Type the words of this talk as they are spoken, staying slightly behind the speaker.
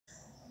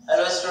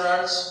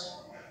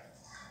students.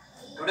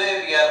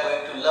 Today we are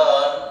going to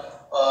learn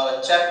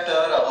a chapter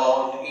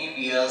about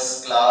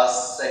EVS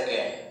class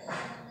 2nd,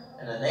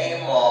 and the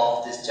name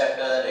of this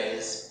chapter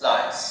is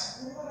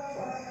plants.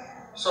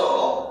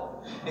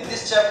 So in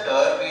this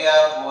chapter we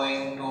are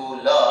going to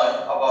learn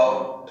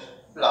about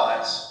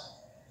plants.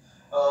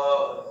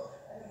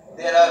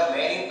 There are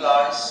many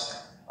plants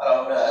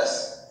around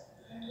us,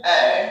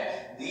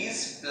 and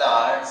these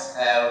plants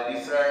have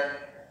different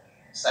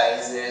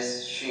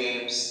sizes,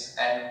 shapes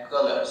and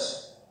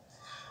colors.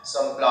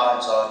 Some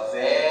plants are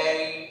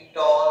very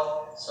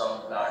tall,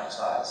 some plants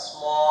are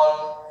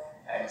small,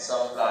 and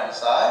some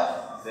plants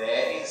are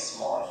very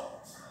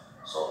small.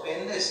 So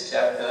in this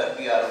chapter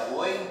we are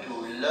going to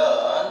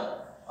learn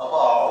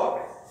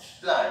about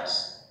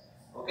plants.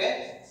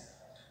 Okay,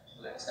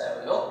 let's have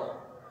a look.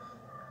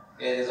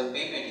 Here is a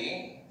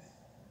PPT,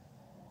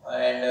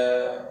 and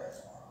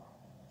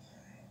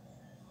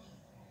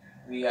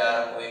we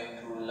are going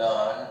to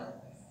learn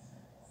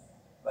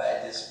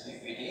by this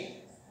PPT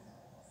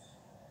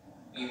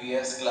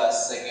EVS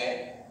class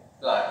 2nd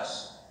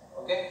plants.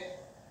 Okay,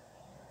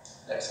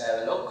 let's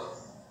have a look.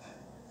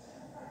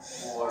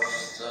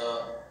 What's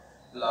the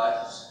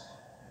plants?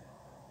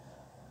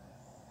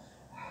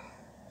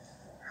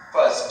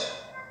 First,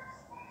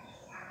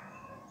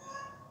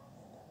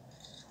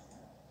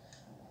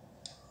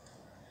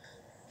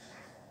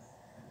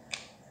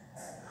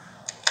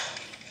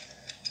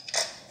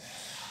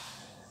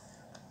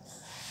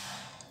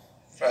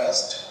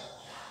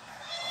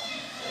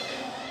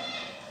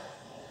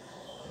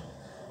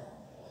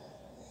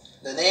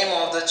 the name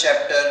of the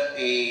chapter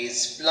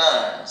is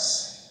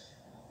plants.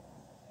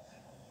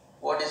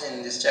 What is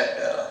in this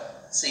chapter?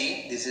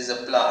 See, this is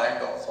a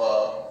plant of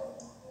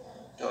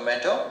a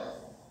tomato.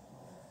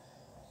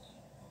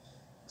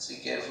 See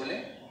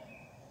carefully.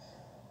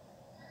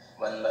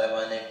 One by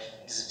one it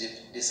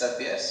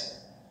disappears.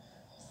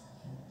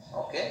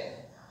 Okay.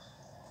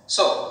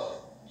 So,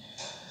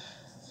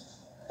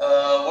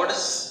 what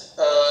is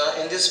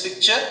in this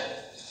picture?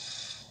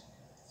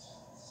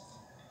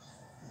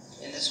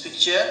 In this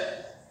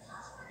picture,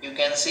 you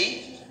can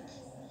see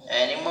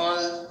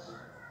animal,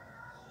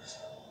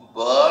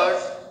 bird,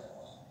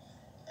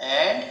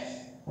 and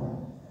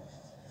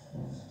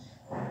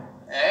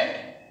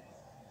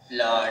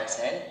plants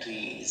and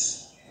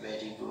trees.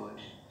 Very good.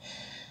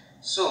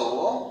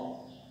 So,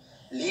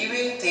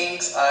 living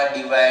things are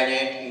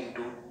divided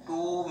into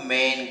two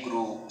main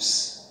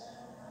groups: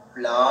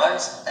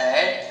 plants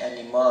and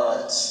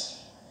animals.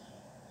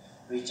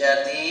 Which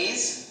are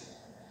these?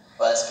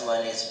 First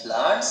one is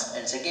plants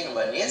and second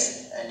one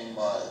is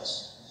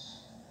animals.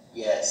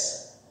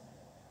 Yes.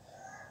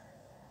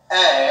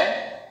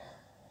 And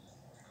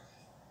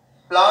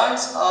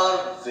plants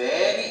are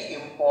very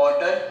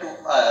important to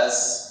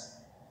us.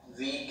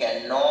 We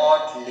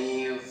cannot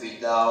live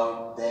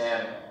without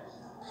them.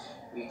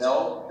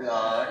 Without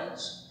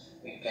plants,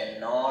 we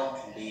cannot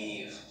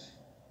live.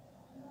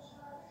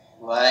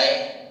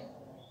 Why?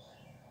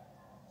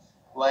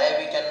 Why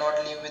we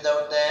cannot live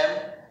without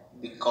them?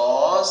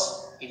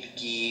 Because it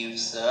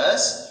gives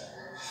us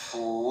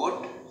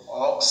food,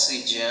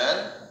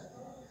 oxygen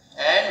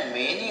and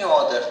many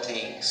other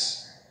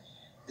things.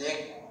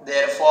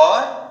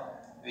 Therefore,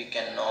 we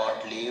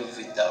cannot live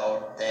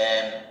without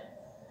them.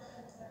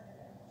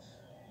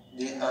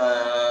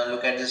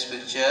 Look at this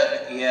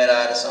picture. Here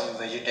are some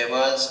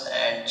vegetables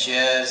and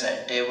chairs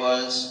and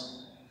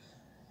tables.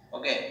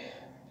 Okay.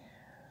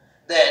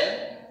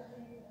 Then,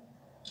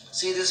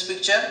 see this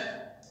picture.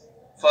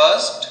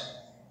 First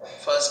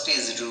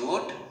is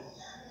root,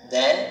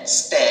 then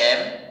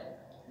stem,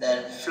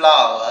 then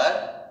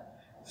flower,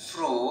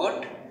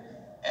 fruit,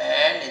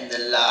 and in the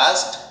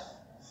last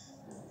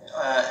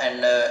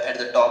at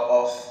the top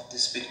of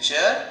this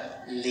picture,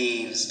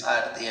 leaves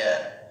are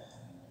there.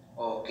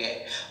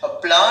 Okay, a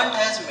plant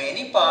has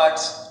many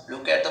parts.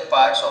 Look at the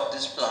parts of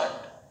this plant.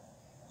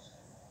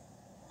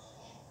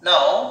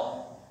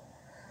 Now,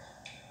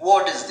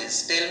 what is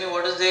this? Tell me,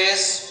 what is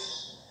this?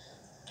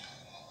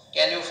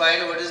 Can you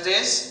find what is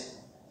this?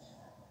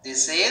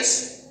 This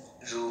is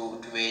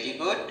root. Very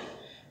good.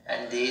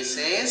 And this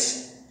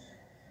is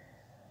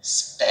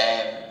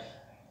stem.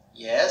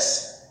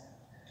 Yes.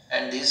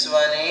 And this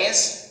one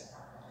is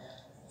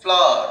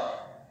flower.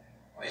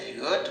 Very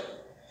good.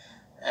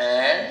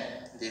 And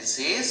this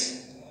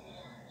is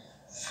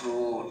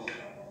fruit.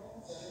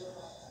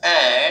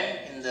 And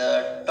in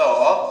the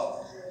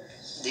top,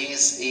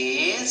 this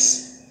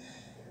is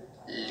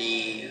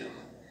leaf.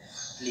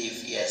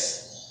 Leaf, yes.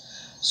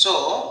 So,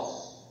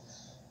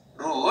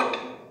 root,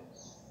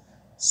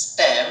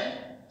 stem,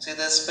 see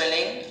the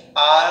spelling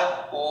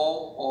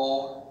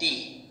R-O-O-T,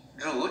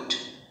 root,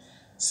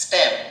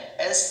 stem,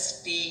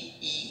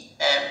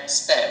 S-T-E-M,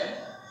 stem,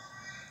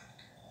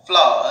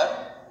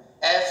 flower,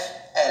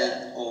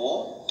 F-L-O-W-E-R,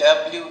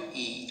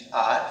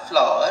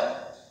 flower,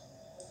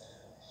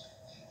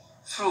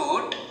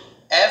 fruit,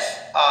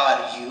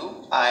 F-R-U-I-T,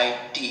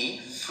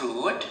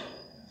 fruit,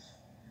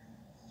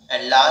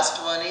 and last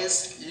one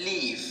is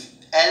leaf,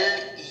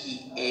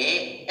 L-E-A-F,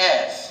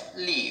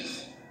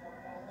 leaf.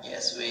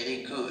 Yes,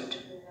 very good.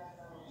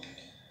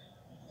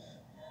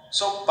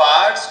 So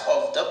parts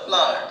of the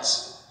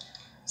plants.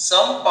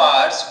 Some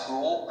parts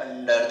grow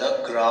under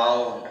the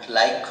ground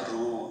like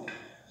root.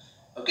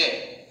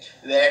 Okay,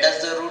 where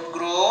does the root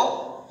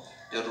grow?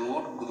 The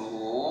root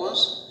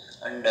grows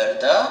under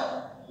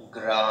the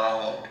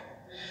ground.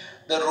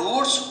 The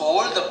roots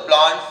hold the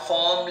plant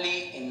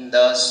firmly in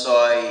the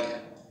soil.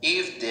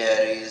 If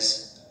there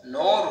is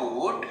no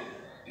root,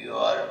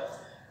 your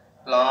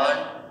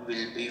plant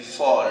will be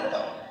fall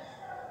down.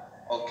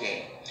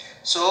 Okay,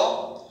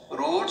 so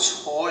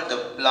roots hold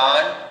the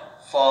plant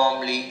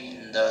firmly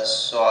in the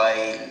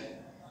soil.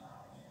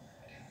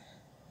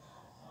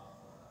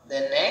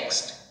 Then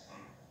next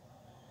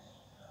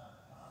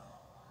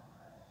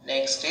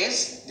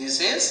is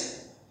this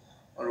is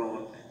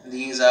root.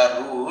 These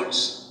are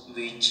roots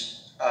which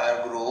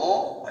are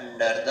grow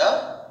under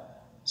the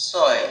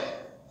soil,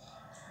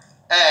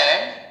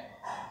 and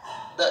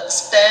the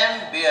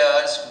stem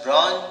bears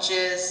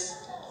branches,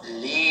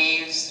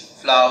 leaves,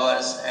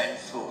 flowers and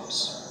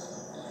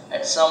fruits,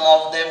 and some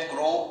of them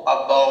grow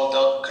above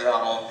the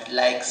ground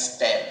like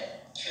stem.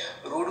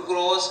 Root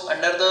grows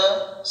under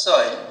the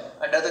soil,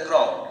 under the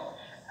ground,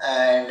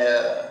 and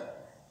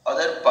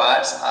other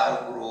parts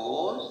are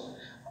grows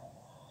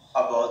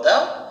above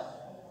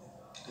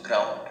the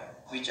ground.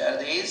 Which are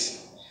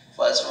these?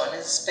 First one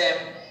is stem,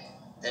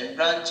 then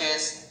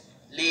branches,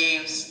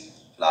 leaves,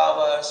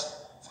 flowers,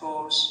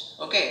 fruits.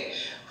 Okay,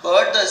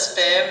 but the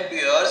stem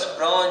bears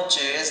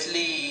branches,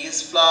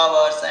 leaves,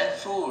 flowers and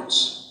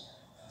fruits.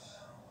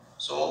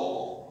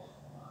 So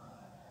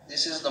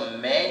this is the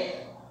main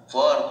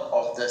work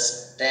of the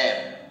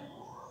stem.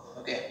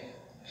 Okay,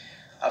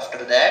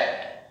 after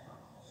that,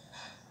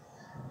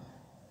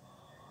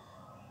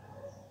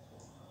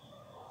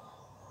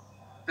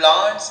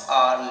 plants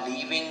are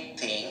living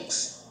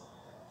things,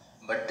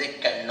 but they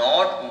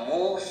cannot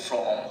move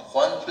from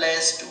one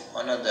place to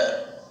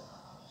another.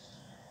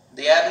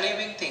 They are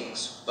living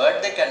things,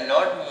 but they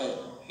cannot move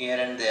here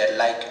and there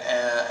like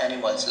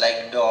animals,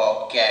 like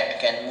dog,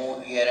 cat can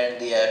move here and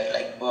there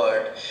like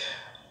bird.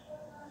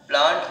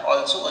 Plant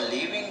also a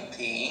living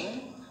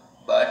thing,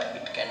 but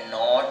it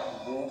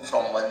cannot move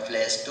from one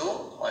place to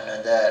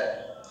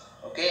another.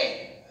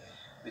 Okay,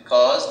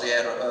 because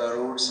their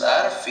roots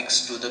are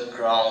fixed to the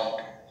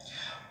ground.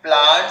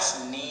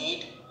 Plants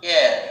need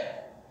air.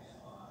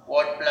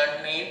 What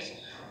plant needs?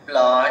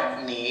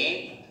 Plant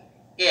need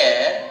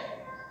air,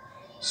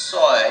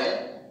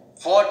 soil,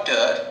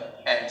 water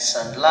and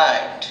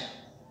sunlight.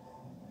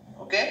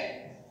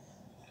 Okay,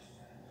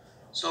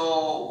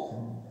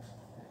 so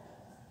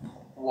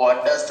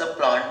what does the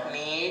plant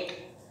need?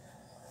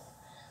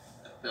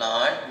 The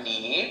plant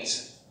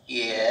needs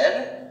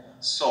air,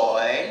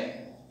 soil,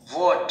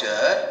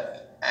 water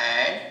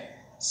and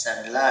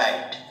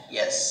sunlight.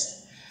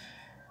 Yes,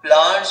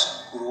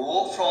 plants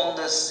grow from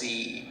the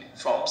seeds.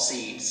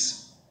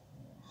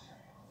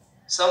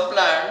 Some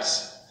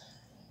plants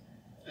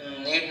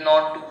need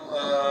not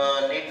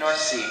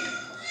seed.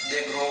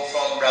 They grow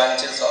from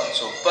branches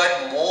also,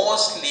 but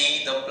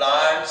mostly the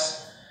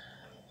plants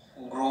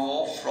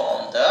grow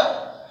from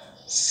the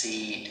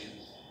seed.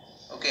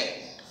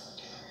 Okay,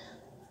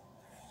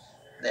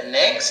 the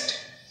next,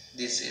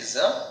 this is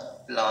a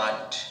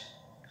plant.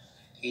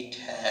 It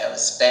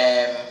has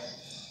stem,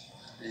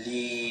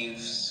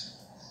 leaves,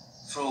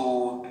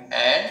 fruit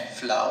and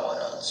flower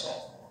also.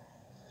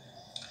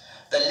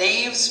 The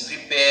leaves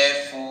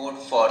prepare food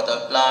for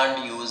the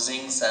plant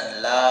using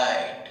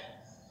sunlight.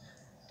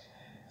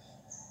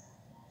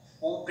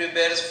 Who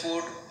prepares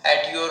food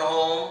at your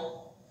home?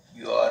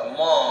 Your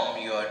mom,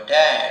 your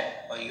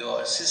dad or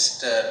your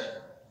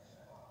sister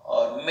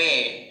or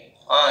maid,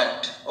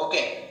 aunt.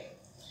 Okay,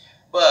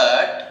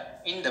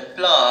 but in the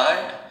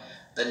plant,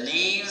 the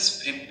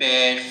leaves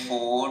prepare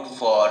food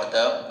for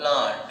the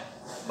plant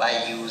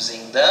by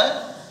using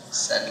the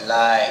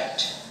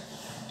sunlight.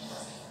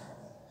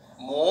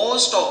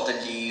 Most of the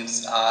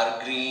leaves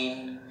are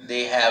green.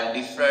 They have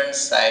different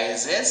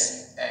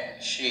sizes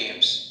and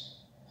shapes.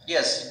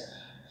 Yes,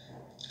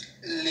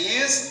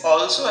 leaves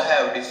also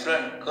have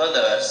different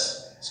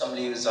colors. Some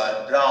leaves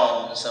are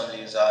brown, some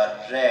leaves are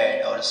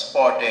red or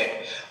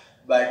spotted,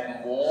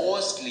 but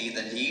mostly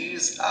the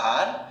leaves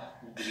are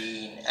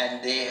green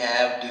and they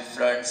have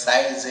different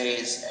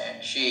sizes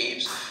and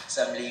shapes.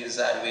 Some leaves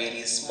are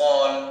very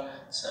small,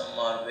 some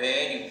are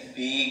very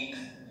big.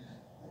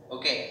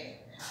 Okay,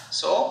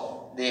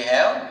 so they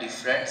have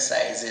different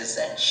sizes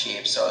and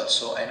shapes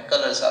also and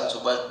colors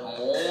also, but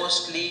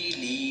mostly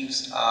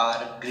leaves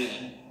are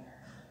green.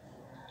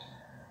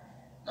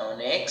 Now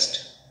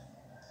next,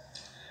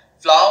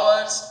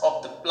 flowers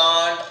of the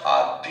plant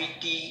are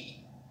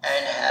pretty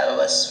and have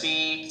a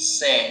sweet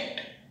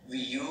scent. We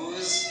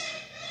use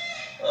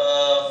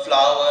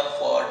flower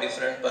for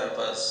different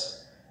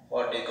purpose,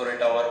 for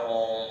decorate our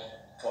home,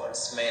 for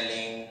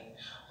smelling,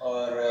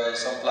 or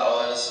some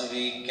flowers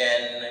we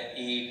can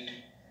eat.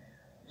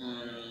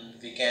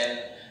 We can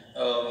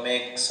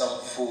make some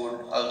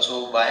food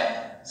also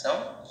by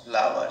some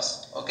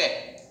flowers.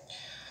 Okay,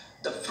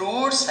 The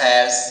fruits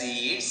have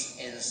seeds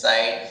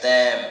inside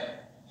them.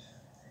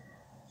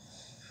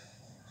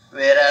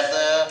 Where are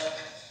the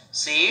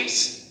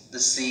seeds? The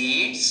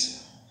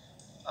seeds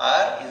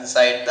are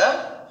inside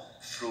the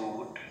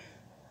fruit.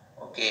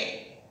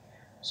 Okay.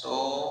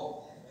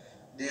 So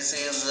this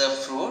is the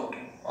fruit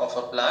of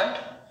a plant.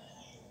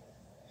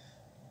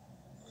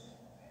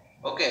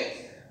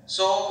 Okay.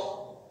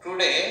 So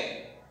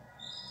today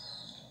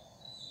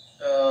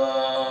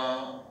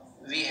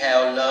we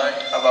have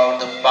learned about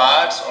the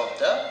parts of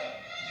the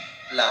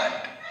plant.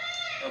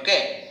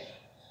 Okay.